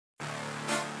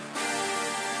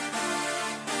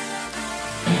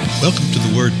Welcome to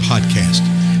the Word Podcast.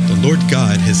 The Lord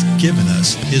God has given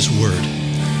us His Word.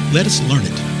 Let us learn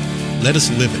it. Let us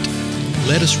live it.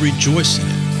 Let us rejoice in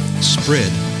it.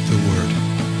 Spread the Word.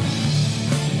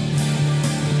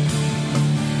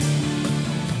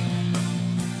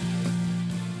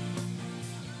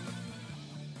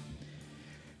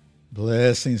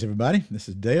 Blessings, everybody. This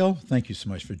is Dale. Thank you so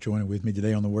much for joining with me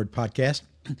today on the Word Podcast.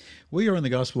 We are in the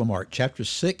Gospel of Mark, chapter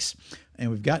 6, and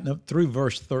we've gotten up through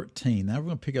verse 13. Now we're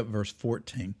going to pick up verse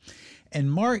 14.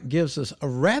 And Mark gives us a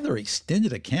rather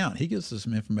extended account. He gives us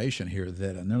some information here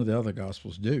that none of the other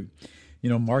Gospels do. You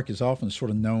know, Mark is often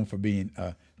sort of known for being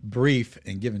brief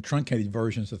and giving truncated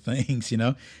versions of things,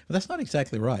 but that's not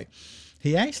exactly right.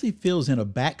 He actually fills in a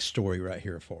backstory right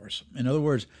here for us. In other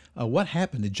words, what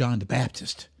happened to John the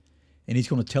Baptist? And he's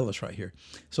going to tell us right here.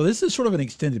 So this is sort of an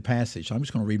extended passage. I'm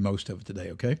just going to read most of it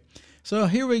today, okay? So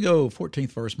here we go.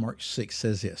 14th verse, Mark 6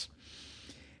 says this.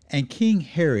 And King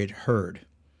Herod heard.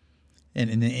 And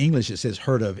in English it says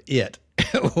heard of it.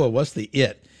 Well, what's the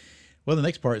it? Well, the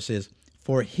next part says,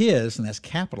 for his, and that's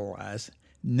capitalized,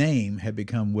 name had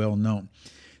become well known.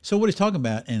 So what he's talking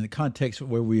about in the context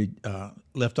where we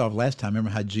left off last time,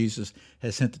 remember how Jesus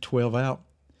had sent the 12 out?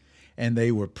 And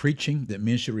they were preaching that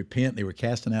men should repent. They were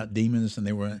casting out demons, and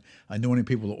they were anointing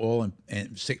people with oil,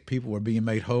 and sick people were being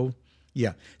made whole.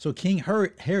 Yeah. So King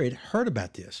Herod heard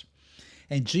about this,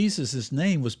 and Jesus'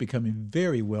 name was becoming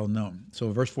very well known.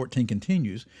 So verse 14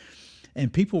 continues,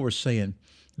 and people were saying,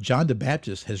 John the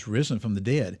Baptist has risen from the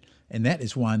dead, and that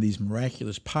is why these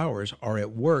miraculous powers are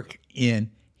at work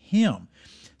in him.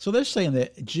 So they're saying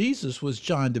that Jesus was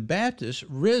John the Baptist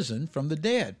risen from the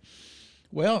dead.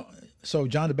 Well, so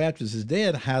John the Baptist is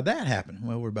dead. How'd that happen?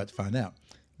 Well, we're about to find out.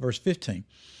 Verse 15.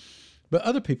 But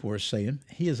other people were saying,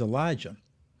 he is Elijah.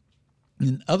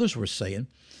 And others were saying,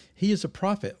 he is a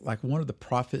prophet, like one of the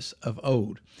prophets of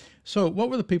old. So what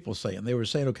were the people saying? They were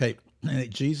saying, okay,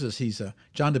 Jesus, he's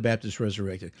John the Baptist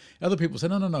resurrected. Other people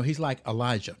said, no, he's like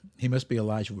Elijah. He must be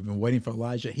Elijah. We've been waiting for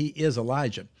Elijah. He is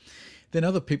Elijah. Then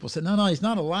other people said, no, he's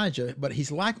not Elijah, but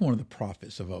he's like one of the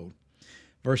prophets of old.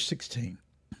 Verse 16.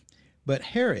 But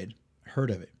Herod heard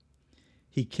of it.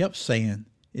 He kept saying,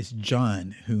 it's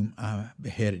John whom I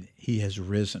beheaded. He has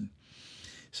risen.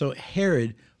 So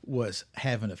Herod was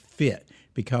having a fit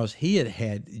because he had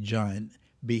had John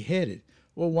beheaded.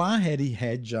 Well, why had he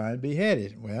had John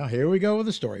beheaded? Well, here we go with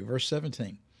the story. Verse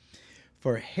 17.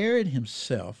 For Herod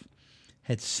himself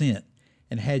had sent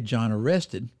and had John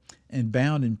arrested and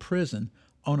bound in prison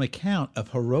on account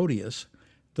of Herodias,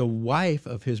 the wife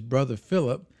of his brother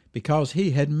Philip, because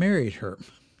he had married her.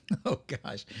 Oh,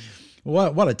 gosh.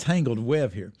 What a tangled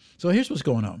web here. So here's what's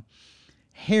going on.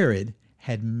 Herod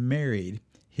had married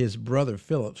his brother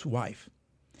Philip's wife.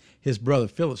 His brother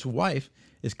Philip's wife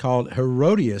is called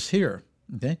Herodias here.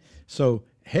 Okay? So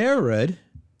Herod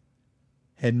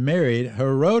had married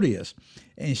Herodias,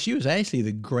 and she was actually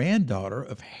the granddaughter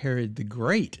of Herod the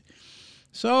Great.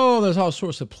 So there's all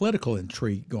sorts of political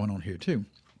intrigue going on here too.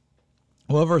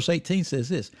 Well, verse 18 says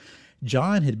this.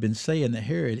 John had been saying to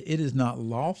Herod, it is not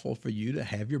lawful for you to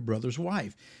have your brother's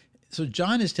wife. So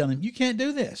John is telling him, you can't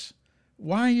do this.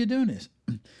 Why are you doing this?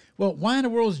 Well, why in the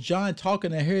world is John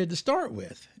talking to Herod to start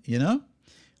with, Well,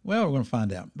 we're going to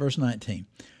find out. Verse 19.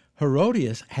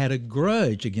 Herodias had a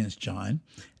grudge against John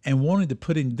and wanted to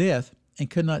put him to death and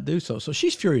could not do so. So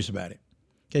she's furious about it.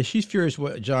 Okay, she's furious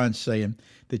what John's saying,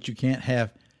 that you can't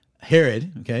have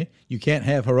Herod, okay? You can't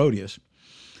have Herodias.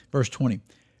 Verse 20.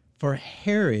 For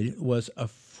Herod was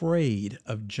afraid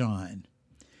of John,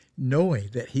 knowing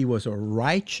that he was a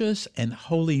righteous and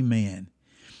holy man,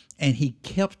 and he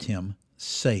kept him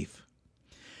safe.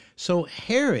 So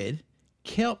Herod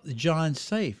kept John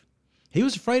safe. He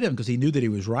was afraid of him because he knew that he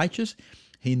was righteous,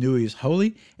 he knew he was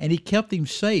holy, and he kept him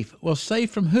safe. Well,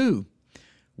 safe from who?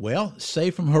 Well,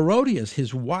 safe from Herodias,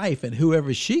 his wife, and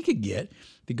whoever she could get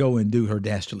to go and do her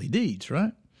dastardly deeds,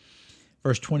 right?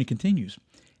 Verse 20 continues.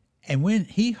 And when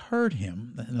he heard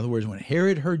him, in other words, when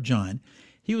Herod heard John,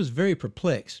 he was very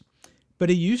perplexed, but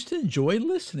he used to enjoy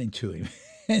listening to him.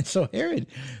 And so Herod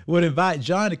would invite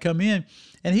John to come in,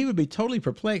 and he would be totally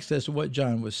perplexed as to what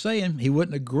John was saying. He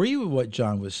wouldn't agree with what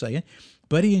John was saying,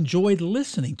 but he enjoyed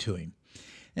listening to him.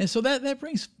 And so that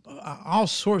brings all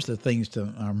sorts of things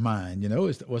to our mind,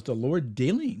 was the Lord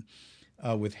dealing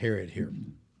with Herod here?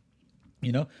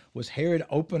 Was Herod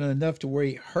open enough to where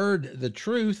he heard the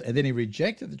truth and then he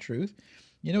rejected the truth?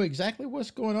 Exactly what's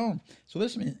going on. So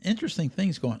there's some interesting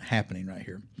things happening right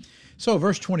here. So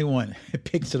verse 21, it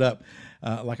picks it up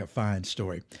like a fine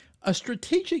story. A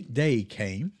strategic day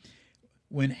came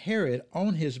when Herod,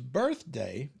 on his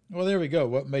birthday, well, there we go.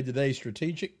 What made the day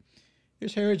strategic?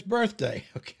 It's Herod's birthday,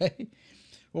 okay?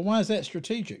 Well, why is that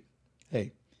strategic?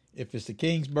 Hey, if it's the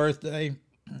king's birthday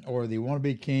or the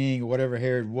wannabe king or whatever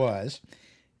Herod was,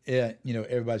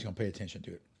 everybody's going to pay attention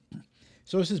to it.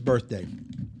 So it's his birthday.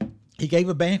 He gave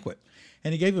a banquet,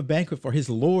 and he gave a banquet for his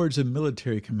lords and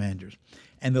military commanders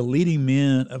and the leading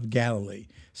men of Galilee.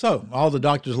 So all the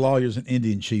doctors, lawyers, and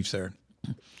Indian chiefs there.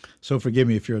 So forgive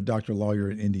me if you're a doctor, lawyer,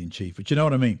 and Indian chief, but you know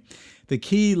what I mean. The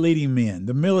key leading men,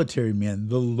 the military men,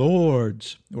 the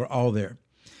lords were all there.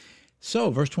 So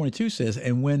verse 22 says,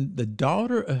 and when the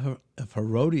daughter of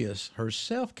Herodias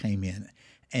herself came in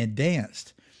and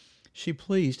danced, she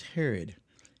pleased Herod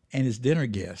and his dinner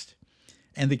guest.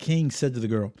 And the king said to the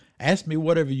girl, ask me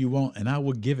whatever you want, and I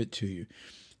will give it to you.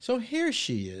 So here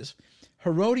she is.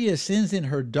 Herodias sends in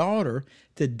her daughter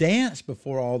to dance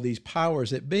before all these powers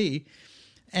that be.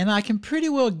 And I can pretty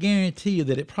well guarantee you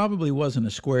that it probably wasn't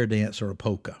a square dance or a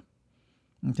polka.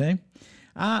 Okay?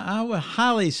 I would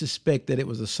highly suspect that it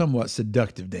was a somewhat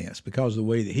seductive dance because of the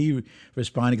way that he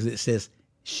responded, because it says,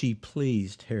 she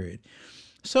pleased Herod.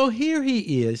 So here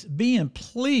he is being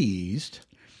pleased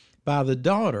by the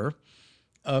daughter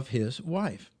of his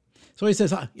wife. So he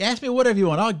says, ask me whatever you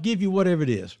want. I'll give you whatever it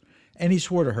is. And he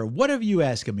swore to her, whatever you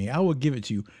ask of me, I will give it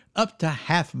to you, up to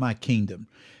half my kingdom.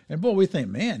 And boy, we think,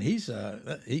 man,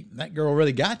 that girl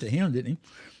really got to him, didn't he?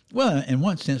 Well, in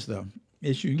one sense, the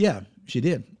issue, yeah, she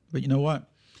did. But you know what?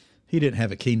 He didn't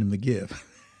have a kingdom to give.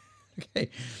 Okay.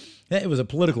 It was a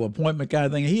political appointment kind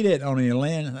of thing. He didn't own any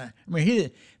land. I mean, he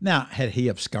didn't. Now, had he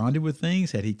absconded with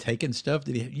things? Had he taken stuff?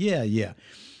 Did he? Yeah.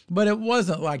 But it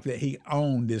wasn't like that he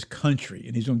owned this country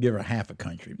and he's going to give her half a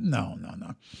country. No.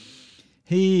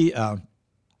 He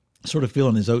sort of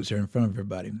feeling his oats there in front of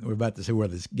everybody. We're about to see where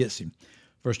this gets him.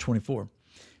 Verse 24.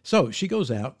 So she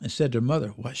goes out and said to her mother,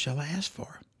 what shall I ask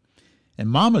for? And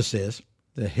Mama says,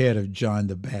 the head of John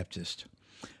the Baptist.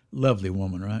 Lovely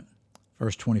woman, right?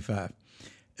 Verse 25.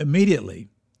 Immediately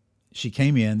she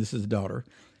came in, this is the daughter,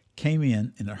 came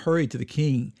in a hurry to the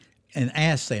king and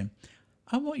asked, saying,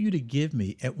 I want you to give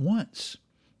me at once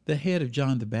the head of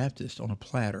John the Baptist on a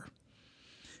platter.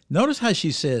 Notice how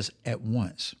she says at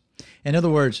once. In other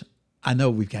words, I know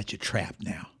we've got you trapped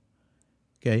now.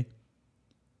 Okay?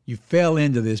 You fell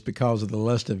into this because of the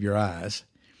lust of your eyes.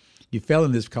 You fell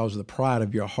into this because of the pride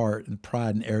of your heart and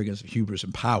pride and arrogance of hubris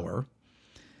and power.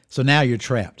 So now you're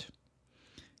trapped.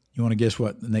 You want to guess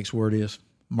what the next word is?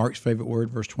 Mark's favorite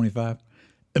word, verse 25.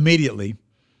 Immediately,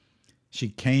 she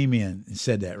came in and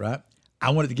said that, right? I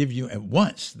wanted to give you at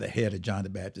once the head of John the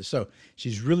Baptist. So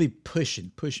she's really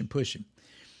pushing.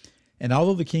 And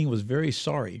although the king was very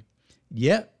sorry,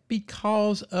 yet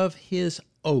because of his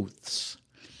oaths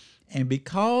and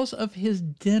because of his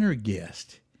dinner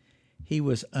guest, he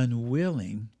was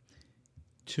unwilling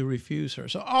to refuse her.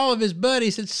 So all of his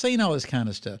buddies had seen all this kind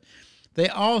of stuff. They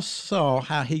all saw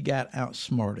how he got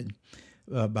outsmarted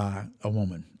by a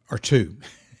woman or two.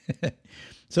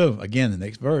 So again, the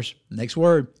next verse, next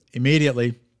word,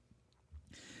 immediately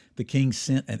the king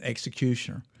sent an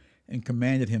executioner and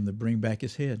commanded him to bring back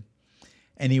his head.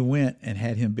 And he went and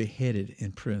had him beheaded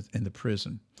in the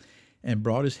prison and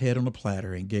brought his head on a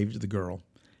platter and gave it to the girl.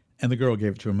 And the girl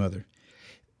gave it to her mother.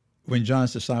 When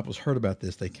John's disciples heard about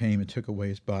this, they came and took away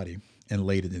his body and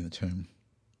laid it in the tomb.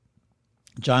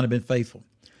 John had been faithful.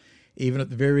 Even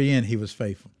at the very end, he was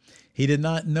faithful. He did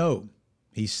not know.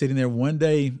 He's sitting there one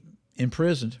day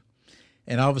imprisoned,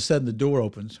 and all of a sudden the door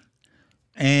opens,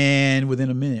 and within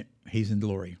a minute, he's in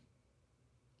glory.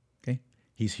 Okay?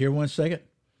 He's here 1 second.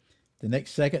 The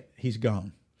next second, he's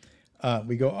gone.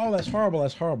 We go, oh, that's horrible,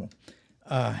 that's horrible.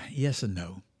 Yes and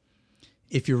no.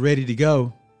 If you're ready to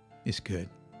go, it's good.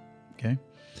 Okay?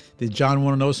 Did John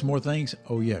want to know some more things?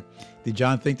 Oh, yeah. Did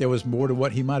John think there was more to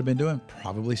what he might have been doing?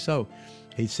 Probably so.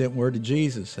 He sent word to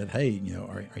Jesus, said, hey,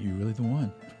 are you really the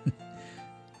one?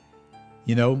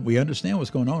 We understand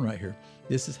what's going on right here.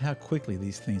 This is how quickly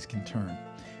these things can turn.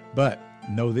 But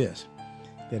know this,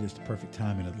 that is the perfect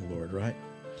timing of the Lord, right?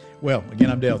 Well,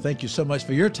 again, I'm Dale. Thank you so much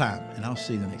for your time, and I'll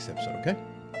see you in the next episode, okay?